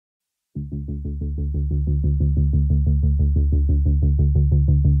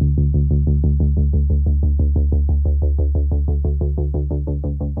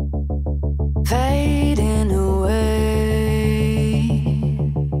Fading away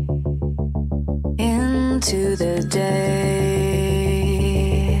into the day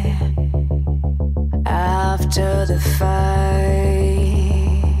after the fight,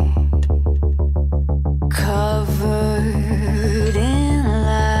 covered in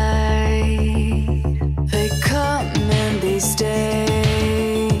light. They come and they stay,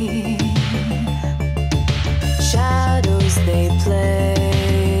 shadows they play.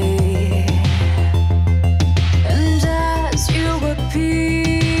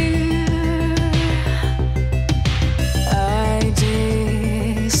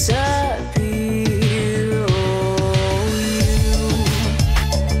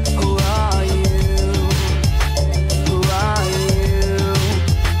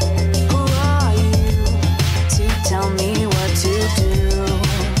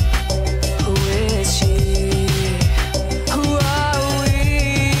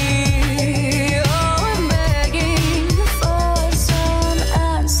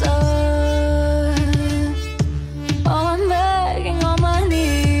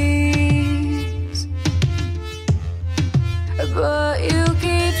 But you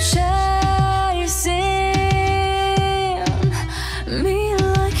keep chasing me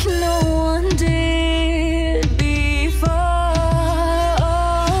like no one did before.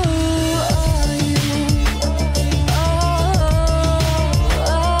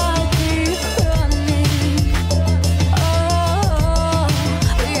 I keep running.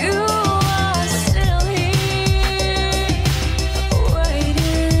 You are still here,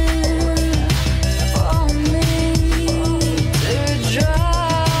 waiting for me.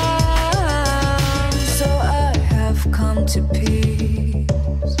 So I have come to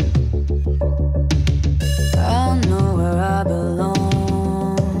peace. I know where I belong.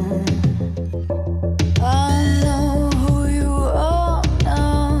 I know who you are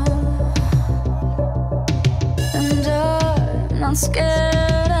now, and I'm not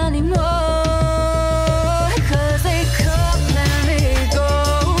scared anymore. 'Cause they come and they go.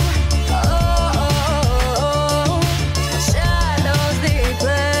 Shadows they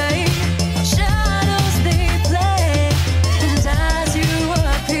play, shadows they play, and as you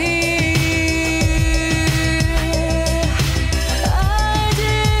appear, I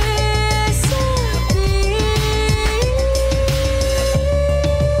disappear.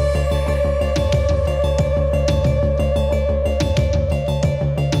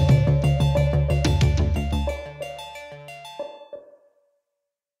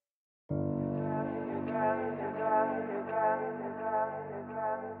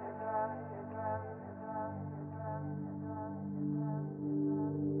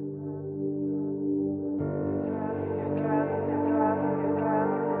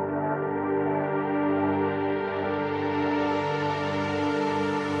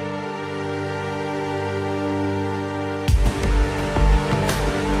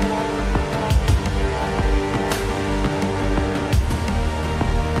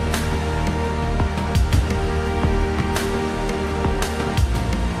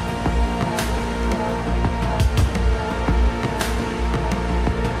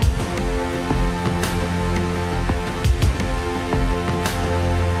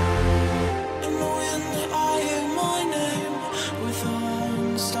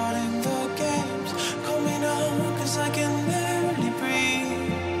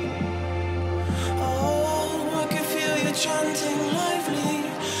 Chanting lively,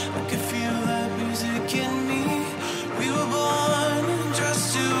 I could feel that music in me. We were born just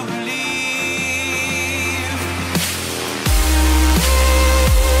to believe.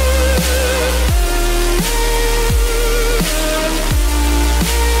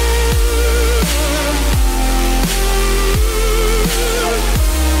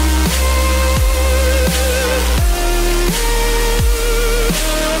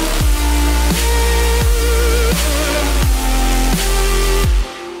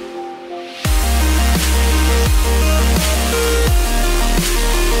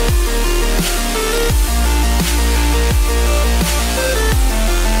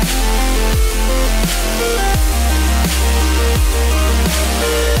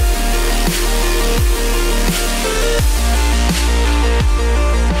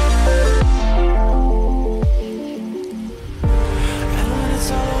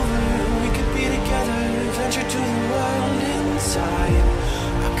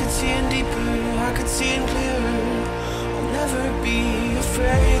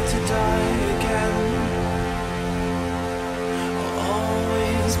 afraid to die again. I'll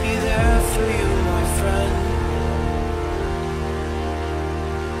always be there.